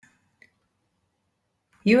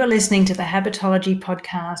You are listening to the Habitology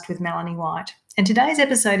podcast with Melanie White, and today's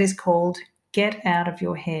episode is called Get Out of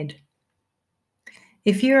Your Head.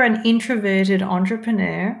 If you're an introverted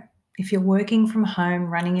entrepreneur, if you're working from home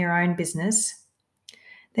running your own business,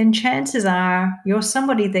 then chances are you're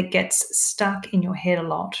somebody that gets stuck in your head a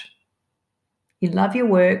lot. You love your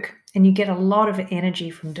work and you get a lot of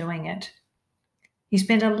energy from doing it. You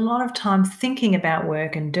spend a lot of time thinking about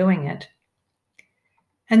work and doing it.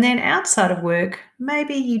 And then outside of work,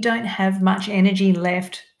 maybe you don't have much energy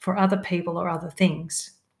left for other people or other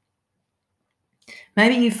things.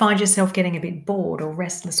 Maybe you find yourself getting a bit bored or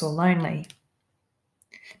restless or lonely.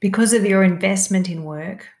 Because of your investment in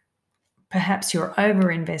work, perhaps your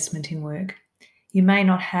overinvestment in work, you may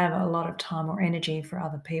not have a lot of time or energy for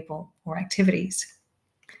other people or activities.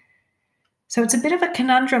 So it's a bit of a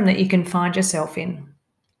conundrum that you can find yourself in.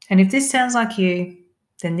 And if this sounds like you,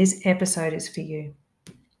 then this episode is for you.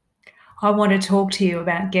 I want to talk to you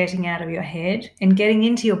about getting out of your head and getting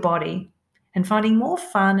into your body and finding more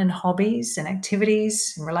fun and hobbies and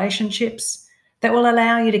activities and relationships that will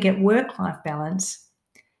allow you to get work-life balance,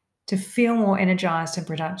 to feel more energized and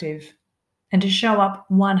productive, and to show up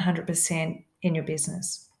 100% in your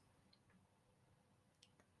business.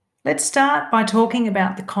 Let's start by talking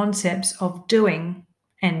about the concepts of doing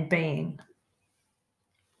and being.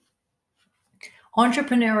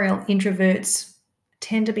 Entrepreneurial introverts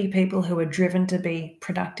tend to be people who are driven to be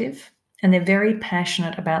productive and they're very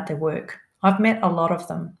passionate about their work. I've met a lot of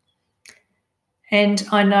them. And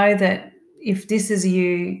I know that if this is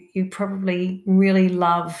you, you probably really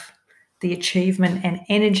love the achievement and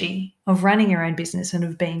energy of running your own business and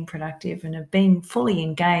of being productive and of being fully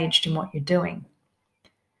engaged in what you're doing,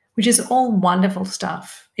 which is all wonderful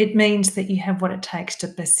stuff. It means that you have what it takes to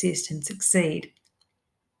persist and succeed.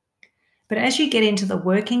 But as you get into the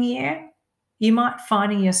working year, you might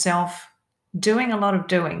find yourself doing a lot of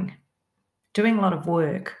doing a lot of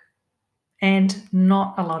work, and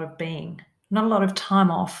not a lot of being, not a lot of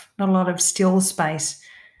time off, not a lot of still space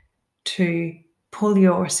to pull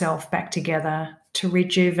yourself back together, to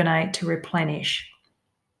rejuvenate, to replenish.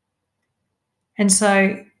 And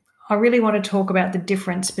so I really want to talk about the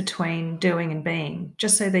difference between doing and being,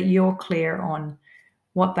 just so that you're clear on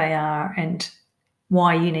what they are and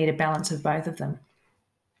why you need a balance of both of them.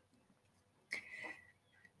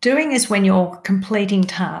 Doing is when you're completing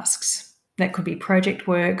tasks. That could be project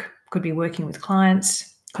work, could be working with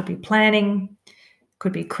clients, could be planning,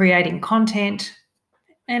 could be creating content,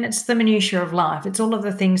 and it's the minutiae of life. It's all of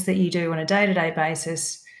the things that you do on a day-to-day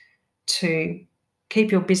basis to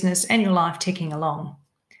keep your business and your life ticking along.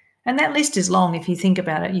 And that list is long if you think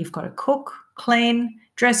about it. You've got to cook, clean,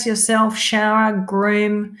 dress yourself, shower,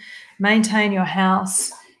 groom, maintain your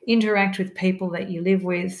house, interact with people that you live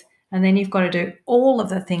with, and then you've got to do all of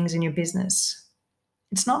the things in your business.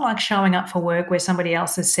 It's not like showing up for work where somebody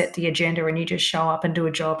else has set the agenda and you just show up and do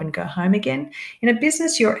a job and go home again. In a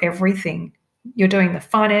business, you're everything. You're doing the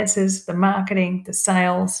finances, the marketing, the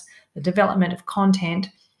sales, the development of content,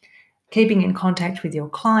 keeping in contact with your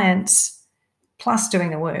clients, plus doing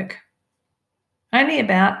the work. Only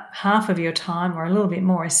about half of your time or a little bit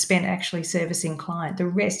more is spent actually servicing client. The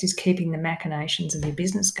rest is keeping the machinations of your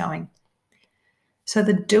business going. So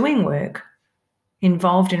the doing work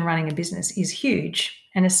involved in running a business is huge,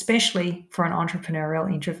 and especially for an entrepreneurial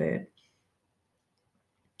introvert.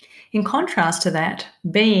 In contrast to that,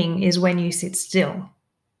 being is when you sit still.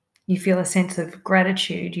 You feel a sense of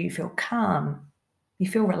gratitude, you feel calm, you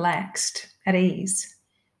feel relaxed, at ease.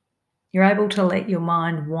 You're able to let your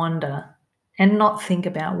mind wander and not think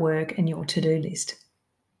about work and your to-do list.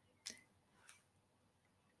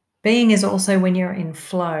 Being is also when you're in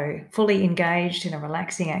flow, fully engaged in a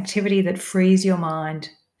relaxing activity that frees your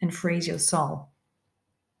mind and frees your soul.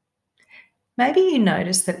 Maybe you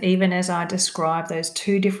notice that even as I describe those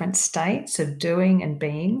two different states of doing and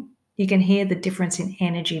being, you can hear the difference in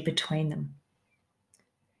energy between them.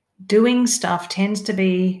 Doing stuff tends to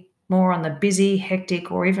be more on the busy,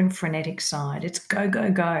 hectic, or even frenetic side. It's go,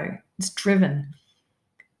 go, go. It's driven.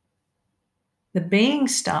 The being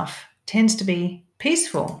stuff tends to be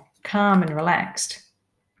peaceful, calm, and relaxed.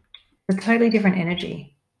 It's a totally different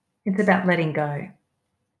energy. It's about letting go.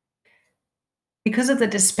 Because of the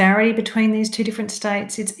disparity between these two different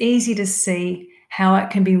states, it's easy to see how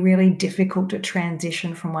it can be really difficult to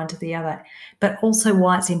transition from one to the other, but also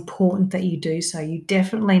why it's important that you do so. You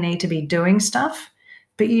definitely need to be doing stuff,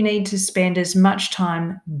 but you need to spend as much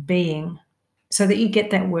time being so that you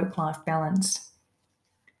get that work-life balance.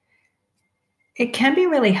 It can be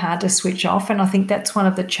really hard to switch off, and I think that's one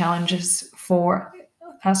of the challenges for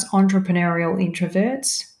us entrepreneurial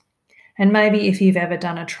introverts. And maybe if you've ever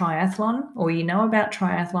done a triathlon or you know about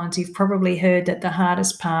triathlons, you've probably heard that the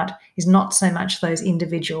hardest part is not so much those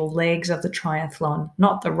individual legs of the triathlon,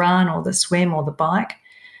 not the run or the swim or the bike,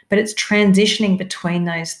 but it's transitioning between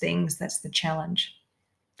those things that's the challenge.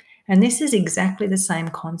 And this is exactly the same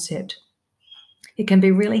concept. It can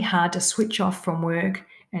be really hard to switch off from work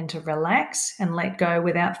and to relax and let go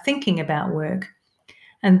without thinking about work.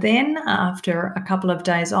 And then after a couple of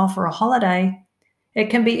days off or a holiday, it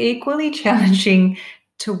can be equally challenging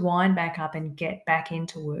to wind back up and get back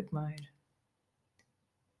into work mode.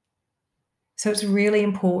 So it's really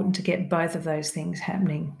important to get both of those things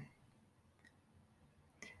happening.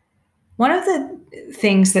 One of the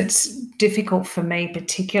things that's difficult for me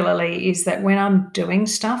particularly is that when I'm doing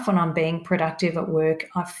stuff, when I'm being productive at work,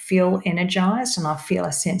 I feel energized and I feel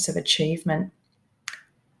a sense of achievement.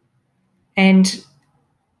 And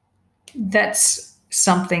that's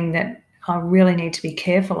something that I really need to be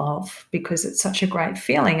careful of because it's such a great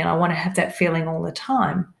feeling and I want to have that feeling all the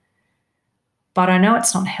time. But I know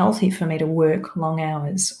it's not healthy for me to work long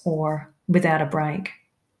hours or without a break.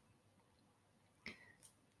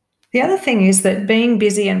 The other thing is that being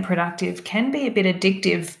busy and productive can be a bit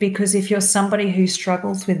addictive because if you're somebody who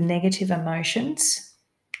struggles with negative emotions,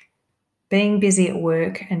 being busy at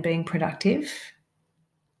work and being productive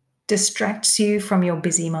distracts you from your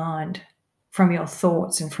busy mind, from your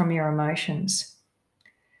thoughts and from your emotions.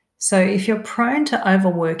 So if you're prone to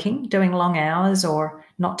overworking, doing long hours or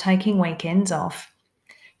not taking weekends off,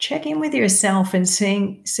 check in with yourself and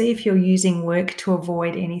see if you're using work to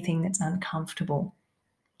avoid anything that's uncomfortable.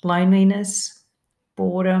 Loneliness,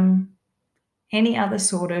 boredom, any other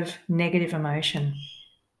sort of negative emotion.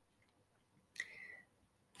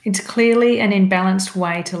 It's clearly an imbalanced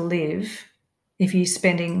way to live if you're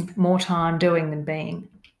spending more time doing than being.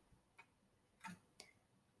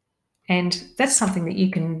 And that's something that you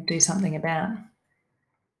can do something about.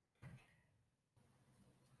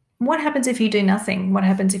 What happens if you do nothing? What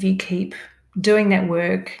happens if you keep doing that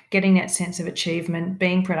work, getting that sense of achievement,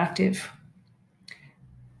 being productive?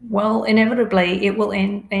 Well, inevitably, it will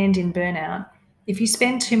end in burnout. If you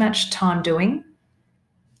spend too much time doing,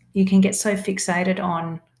 you can get so fixated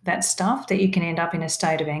on that stuff that you can end up in a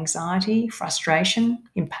state of anxiety, frustration,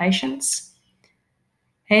 impatience,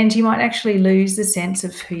 and you might actually lose the sense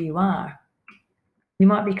of who you are. You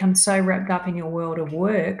might become so wrapped up in your world of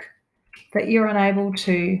work that you're unable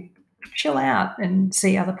to chill out and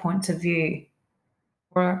see other points of view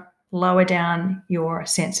or lower down your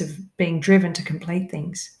sense of being driven to complete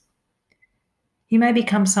things. You may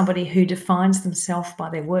become somebody who defines themselves by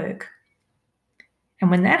their work. And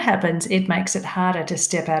when that happens, it makes it harder to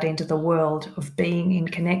step out into the world of being in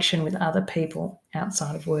connection with other people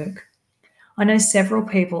outside of work. I know several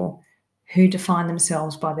people who define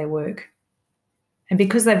themselves by their work. And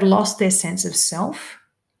because they've lost their sense of self,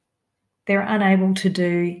 they're unable to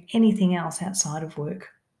do anything else outside of work.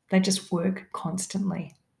 They just work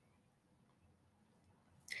constantly.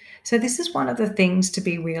 So this is one of the things to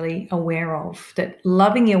be really aware of, that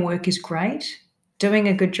loving your work is great, doing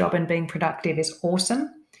a good job and being productive is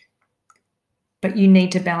awesome, but you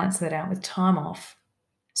need to balance that out with time off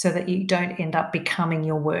so that you don't end up becoming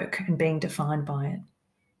your work and being defined by it.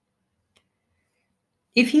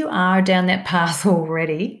 If you are down that path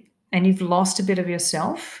already and you've lost a bit of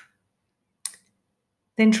yourself,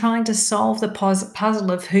 then trying to solve the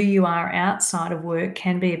puzzle of who you are outside of work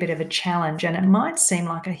can be a bit of a challenge, and it might seem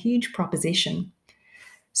like a huge proposition.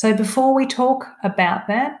 So before we talk about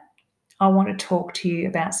that, I want to talk to you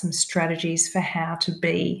about some strategies for how to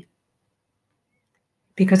be.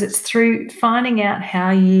 Because it's through finding out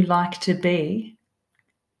how you like to be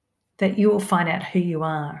that you will find out who you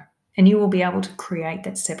are, and you will be able to create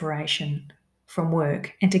that separation from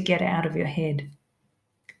work and to get out of your head.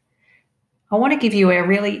 I want to give you a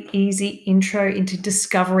really easy intro into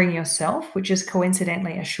discovering yourself, which is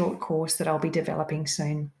coincidentally a short course that I'll be developing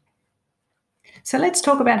soon. So let's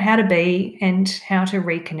talk about how to be and how to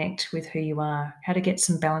reconnect with who you are, how to get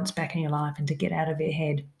some balance back in your life and to get out of your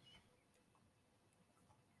head.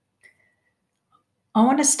 I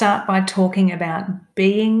want to start by talking about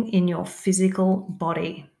being in your physical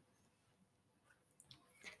body.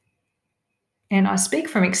 And I speak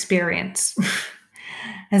from experience.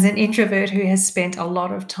 As an introvert who has spent a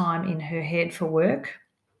lot of time in her head for work,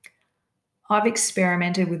 I've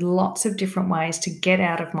experimented with lots of different ways to get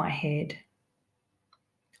out of my head.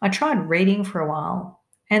 I tried reading for a while,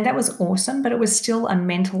 and that was awesome, but it was still a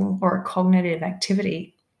mental or a cognitive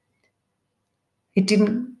activity. It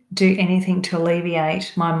didn't do anything to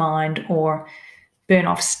alleviate my mind or burn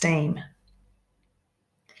off steam.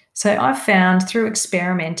 So I've found through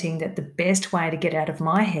experimenting that the best way to get out of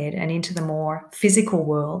my head and into the more physical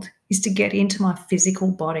world is to get into my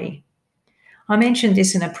physical body. I mentioned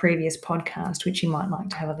this in a previous podcast, which you might like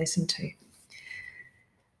to have a listen to.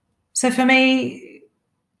 So for me,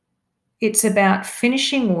 it's about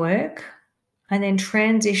finishing work and then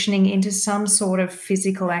transitioning into some sort of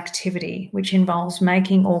physical activity, which involves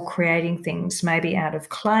making or creating things, maybe out of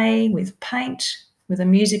clay, with paint, with a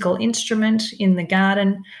musical instrument in the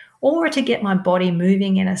garden, or to get my body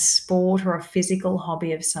moving in a sport or a physical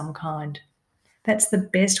hobby of some kind. That's the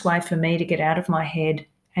best way for me to get out of my head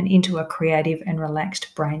and into a creative and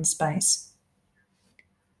relaxed brain space.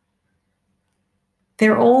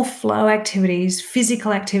 They're all flow activities,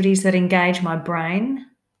 physical activities that engage my brain,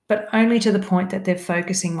 but only to the point that they're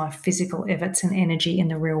focusing my physical efforts and energy in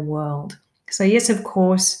the real world. So yes, of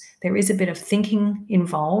course, there is a bit of thinking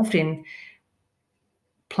involved in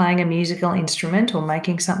playing a musical instrument or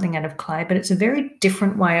making something out of clay, but it's a very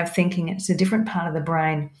different way of thinking. It's a different part of the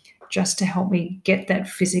brain just to help me get that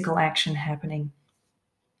physical action happening.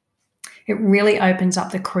 It really opens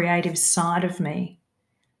up the creative side of me.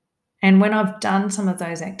 And when I've done some of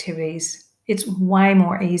those activities, it's way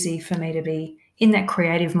more easy for me to be in that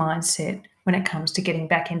creative mindset when it comes to getting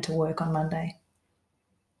back into work on Monday.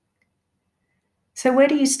 So where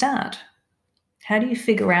do you start? How do you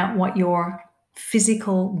figure out what your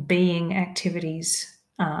physical being activities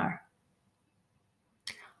are?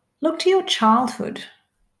 Look to your childhood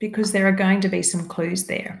because there are going to be some clues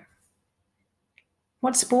there.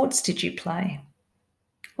 What sports did you play?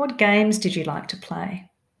 What games did you like to play?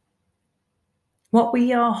 What were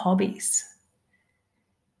your hobbies?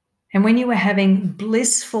 And when you were having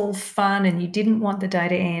blissful fun and you didn't want the day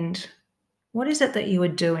to end, what is it that you were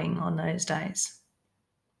doing on those days?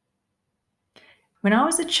 When I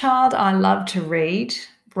was a child, I loved to read,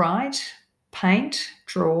 write, paint,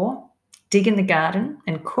 draw, dig in the garden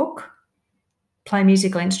and cook, play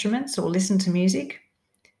musical instruments or listen to music.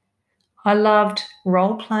 I loved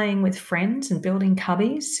role-playing with friends and building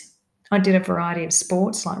cubbies. I did a variety of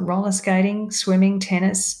sports like roller skating, swimming,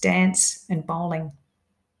 tennis, dance, and bowling.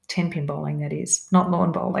 10-pin bowling, that is, not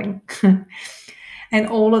lawn bowling. And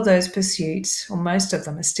all of those pursuits, or most of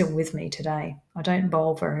them, are still with me today. I don't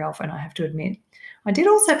bowl very often, I have to admit. I did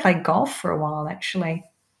also play golf for a while, actually.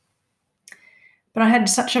 But I had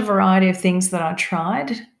such a variety of things that I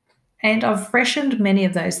tried, and I've freshened many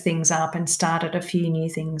of those things up and started a few new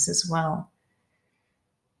things as well.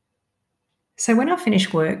 So when I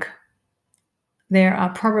finish work, there are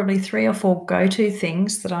probably 3 or 4 go-to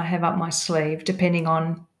things that I have up my sleeve, depending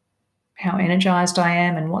on how energized I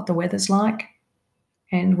am and what the weather's like,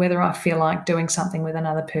 and whether I feel like doing something with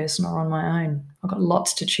another person or on my own. I've got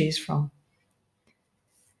lots to choose from.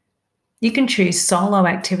 You can choose solo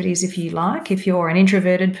activities if you like. If you're an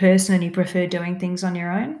introverted person and you prefer doing things on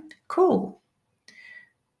your own, cool.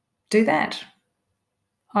 Do that.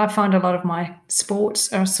 I find a lot of my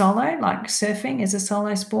sports are solo, like surfing is a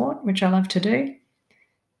solo sport, which I love to do.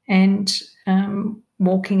 And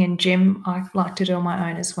walking and gym, I like to do on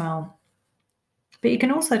my own as well. But you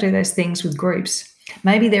can also do those things with groups.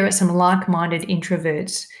 Maybe there are some like-minded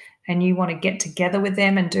introverts and you want to get together with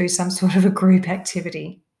them and do some sort of a group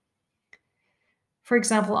activity. For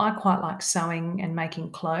example, I quite like sewing and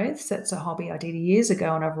making clothes. That's a hobby I did years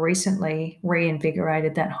ago, and I've recently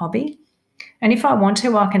reinvigorated that hobby. And if I want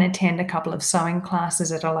to, I can attend a couple of sewing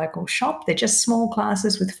classes at a local shop. They're just small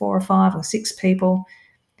classes with 4 or 5 or 6 people,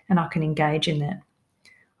 and I can engage in that.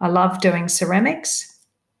 I love doing ceramics,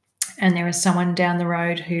 and there is someone down the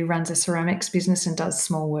road who runs a ceramics business and does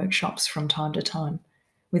small workshops from time to time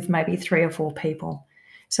with maybe 3 or 4 people.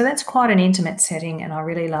 So that's quite an intimate setting, and I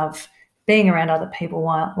really love being around other people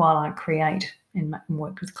while I create and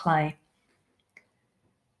work with clay.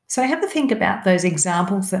 So have a think about those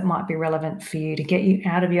examples that might be relevant for you to get you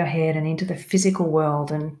out of your head and into the physical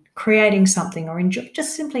world and creating something or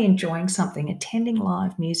just simply enjoying something, attending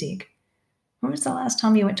live music. When was the last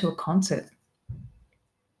time you went to a concert?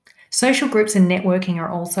 Social groups and networking are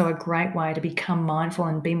also a great way to become mindful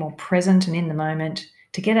and be more present and in the moment,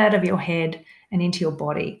 to get out of your head and into your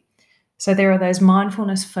body. So there are those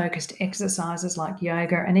mindfulness-focused exercises like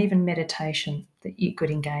yoga and even meditation that you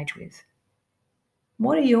could engage with.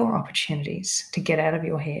 What are your opportunities to get out of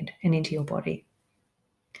your head and into your body?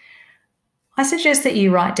 I suggest that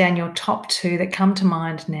you write down your top 2 that come to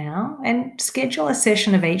mind now and schedule a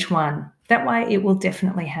session of each one. That way it will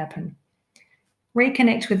definitely happen.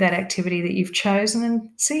 Reconnect with that activity that you've chosen and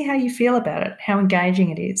see how you feel about it, how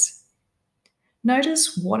engaging it is.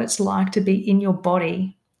 Notice what it's like to be in your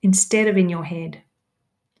body instead of in your head.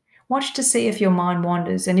 Watch to see if your mind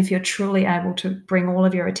wanders and if you're truly able to bring all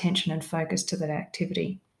of your attention and focus to that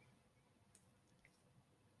activity.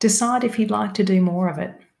 Decide if you'd like to do more of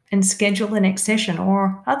it and schedule the next session,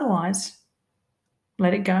 or otherwise,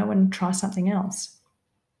 let it go and try something else.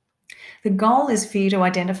 The goal is for you to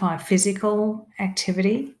identify a physical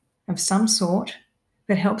activity of some sort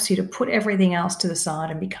that helps you to put everything else to the side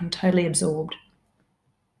and become totally absorbed.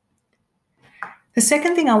 The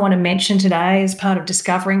second thing I want to mention today, as part of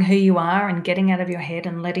discovering who you are and getting out of your head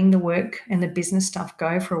and letting the work and the business stuff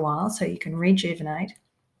go for a while so you can rejuvenate,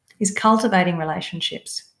 is cultivating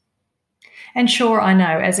relationships. And sure, I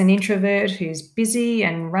know, as an introvert who's busy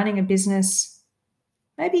and running a business,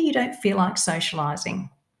 maybe you don't feel like socializing.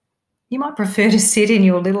 You might prefer to sit in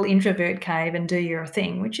your little introvert cave and do your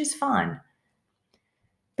thing, which is fine.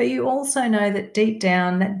 But you also know that deep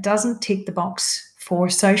down that doesn't tick the box for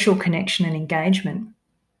social connection and engagement.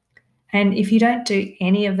 And if you don't do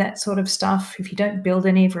any of that sort of stuff, if you don't build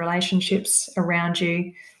any relationships around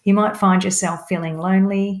you, you might find yourself feeling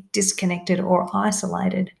lonely, disconnected, or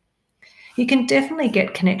isolated. You can definitely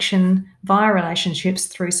get connection via relationships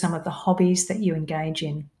through some of the hobbies that you engage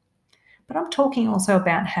in. But I'm talking also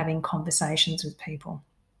about having conversations with people.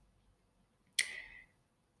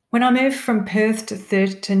 When I moved from Perth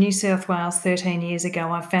to New South Wales 13 years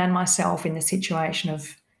ago, I found myself in the situation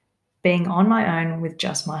of being on my own with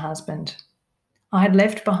just my husband. I had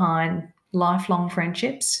left behind lifelong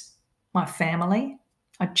friendships, my family,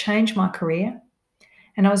 I'd changed my career,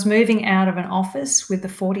 and I was moving out of an office with the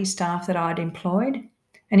 40 staff that I'd employed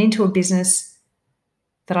and into a business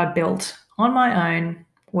that I built on my own,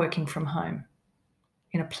 working from home,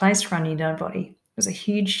 in a place where I knew nobody. It was a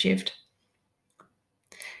huge shift.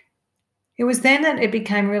 It was then that it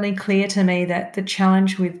became really clear to me that the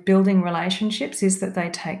challenge with building relationships is that they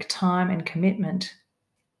take time and commitment,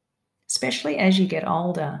 especially as you get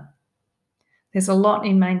older. There's a lot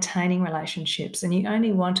in maintaining relationships, and you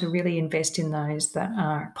only want to really invest in those that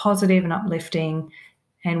are positive and uplifting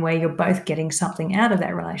and where you're both getting something out of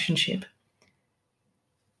that relationship.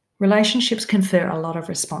 Relationships confer a lot of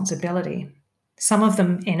responsibility. Some of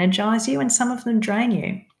them energize you and some of them drain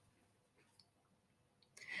you.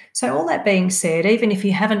 So all that being said, even if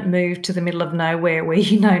you haven't moved to the middle of nowhere where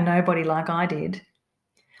you know nobody like I did,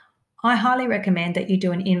 I highly recommend that you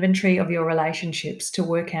do an inventory of your relationships to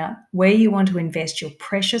work out where you want to invest your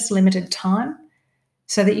precious limited time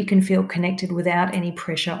so that you can feel connected without any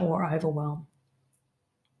pressure or overwhelm.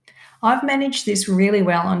 I've managed this really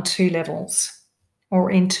well on 2 levels,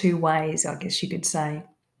 or in 2 ways, I guess you could say.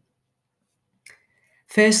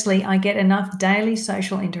 Firstly, I get enough daily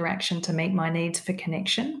social interaction to meet my needs for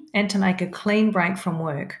connection and to make a clean break from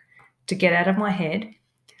work, to get out of my head,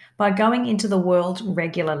 by going into the world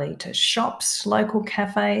regularly to shops, local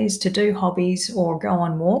cafes, to do hobbies or go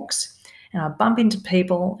on walks. And I bump into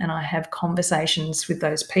people and I have conversations with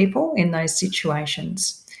those people in those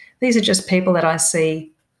situations. These are just people that I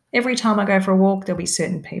see every time I go for a walk. There'll be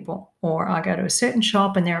certain people, or I go to a certain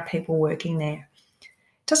shop and there are people working there.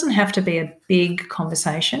 It doesn't have to be a big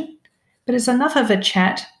conversation, but it's enough of a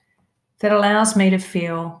chat that allows me to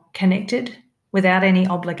feel connected without any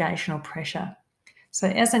obligation or pressure. So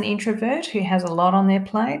as an introvert who has a lot on their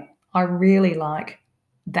plate, I really like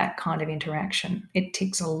that kind of interaction. It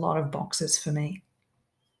ticks a lot of boxes for me.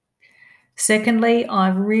 Secondly,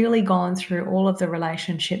 I've really gone through all of the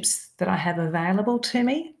relationships that I have available to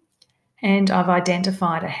me, and I've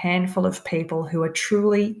identified a handful of people who are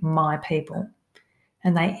truly my people,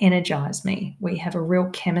 and they energize me. We have a real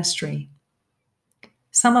chemistry.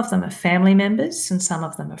 Some of them are family members and some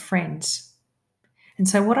of them are friends. And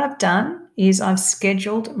so what I've done is I've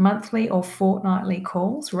scheduled monthly or fortnightly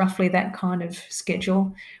calls, roughly that kind of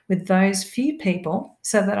schedule, with those few people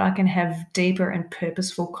so that I can have deeper and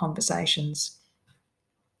purposeful conversations.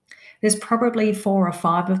 There's probably 4 or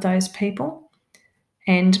 5 of those people,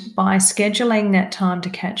 and by scheduling that time to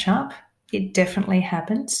catch up, it definitely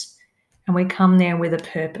happens, and we come there with a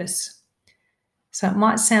purpose. So it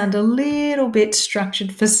might sound a little bit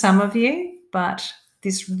structured for some of you, but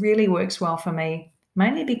this really works well for me,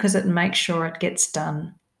 mainly because it makes sure it gets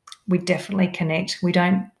done. We definitely connect. We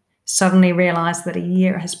don't suddenly realize that a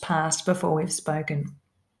year has passed before we've spoken.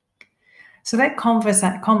 So that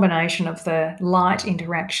combination of the light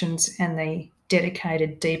interactions and the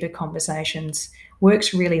dedicated, deeper conversations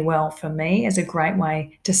works really well for me as a great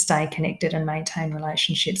way to stay connected and maintain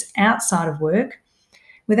relationships outside of work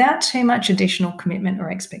without too much additional commitment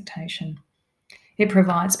or expectation. It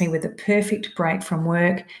provides me with a perfect break from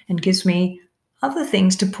work and gives me other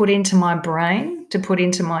things to put into my brain, to put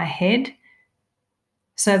into my head,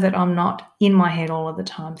 so that I'm not in my head all of the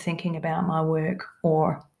time thinking about my work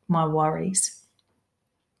or my worries.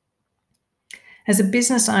 As a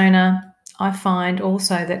business owner, I find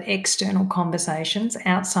also that external conversations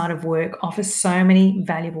outside of work offer so many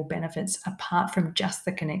valuable benefits apart from just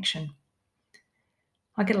the connection.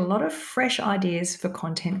 I get a lot of fresh ideas for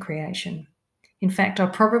content creation. In fact, I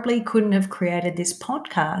probably couldn't have created this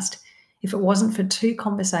podcast if it wasn't for 2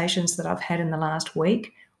 conversations that I've had in the last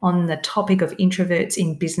week on the topic of introverts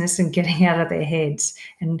in business and getting out of their heads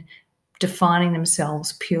and defining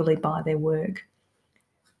themselves purely by their work.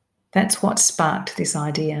 That's what sparked this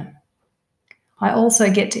idea. I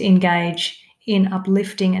also get to engage in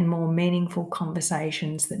uplifting and more meaningful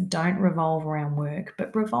conversations that don't revolve around work,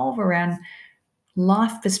 but revolve around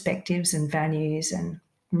life perspectives and values and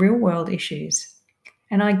real-world issues.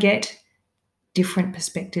 And I get different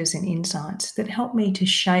perspectives and insights that help me to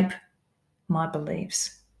shape my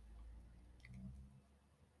beliefs.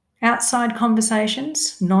 Outside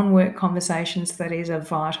conversations, non-work conversations, that is, are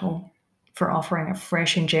vital for offering a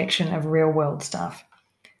fresh injection of real-world stuff.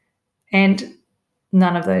 And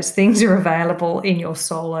none of those things are available in your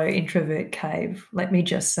solo introvert cave, let me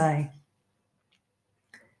just say.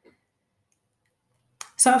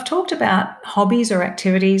 So I've talked about hobbies or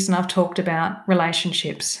activities, and I've talked about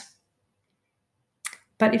relationships.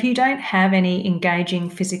 But if you don't have any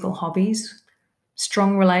engaging physical hobbies,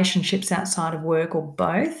 strong relationships outside of work, or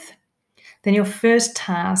both, then your first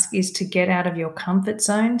task is to get out of your comfort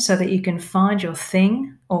zone so that you can find your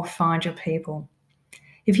thing or find your people.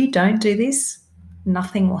 If you don't do this,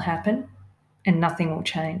 nothing will happen and nothing will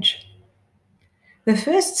change. The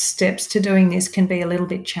first steps to doing this can be a little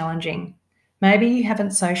bit challenging. Maybe you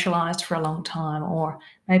haven't socialized for a long time, or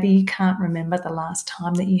maybe you can't remember the last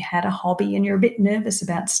time that you had a hobby and you're a bit nervous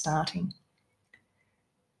about starting.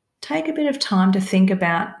 Take a bit of time to think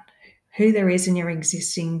about who there is in your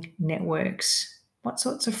existing networks, what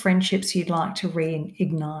sorts of friendships you'd like to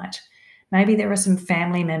reignite. Maybe there are some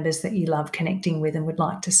family members that you love connecting with and would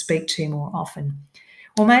like to speak to more often.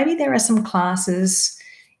 Or maybe there are some classes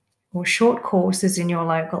or short courses in your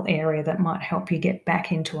local area that might help you get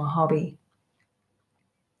back into a hobby.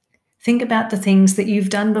 Think about the things that you've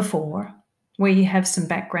done before where you have some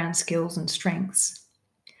background skills and strengths.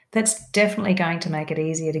 That's definitely going to make it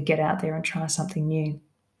easier to get out there and try something new.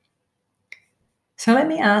 So let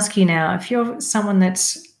me ask you now, if you're someone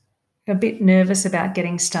that's a bit nervous about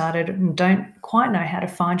getting started and don't quite know how to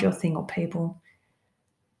find your thing or people,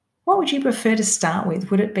 what would you prefer to start with?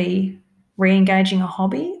 Would it be re-engaging a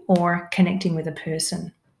hobby or connecting with a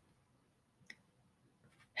person?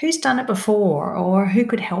 Who's done it before, or who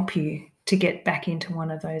could help you to get back into one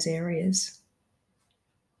of those areas?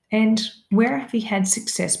 And where have you had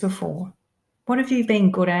success before? What have you been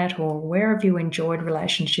good at, or where have you enjoyed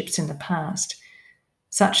relationships in the past,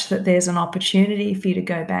 such that there's an opportunity for you to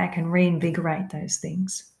go back and reinvigorate those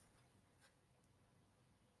things?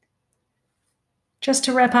 Just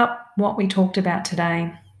to wrap up what we talked about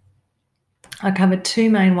today, I covered 2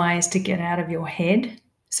 main ways to get out of your head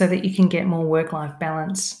so that you can get more work-life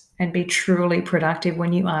balance and be truly productive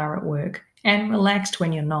when you are at work and relaxed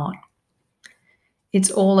when you're not.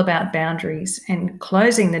 It's all about boundaries and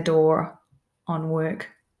closing the door on work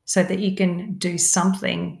so that you can do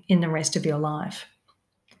something in the rest of your life.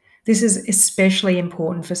 This is especially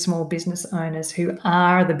important for small business owners who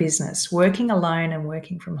are the business, working alone and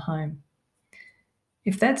working from home.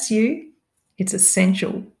 If that's you, it's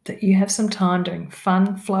essential that you have some time doing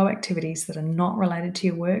fun flow activities that are not related to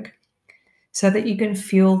your work so that you can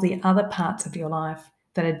fuel the other parts of your life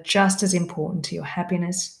that are just as important to your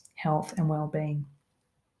happiness, health, and well-being.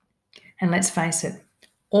 And let's face it,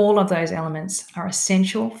 all of those elements are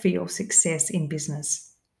essential for your success in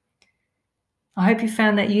business. I hope you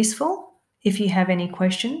found that useful. If you have any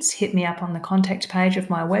questions, hit me up on the contact page of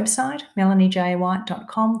my website,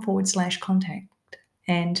 melaniejwhite.com/contact.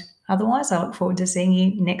 And otherwise, I look forward to seeing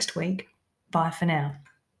you next week. Bye for now.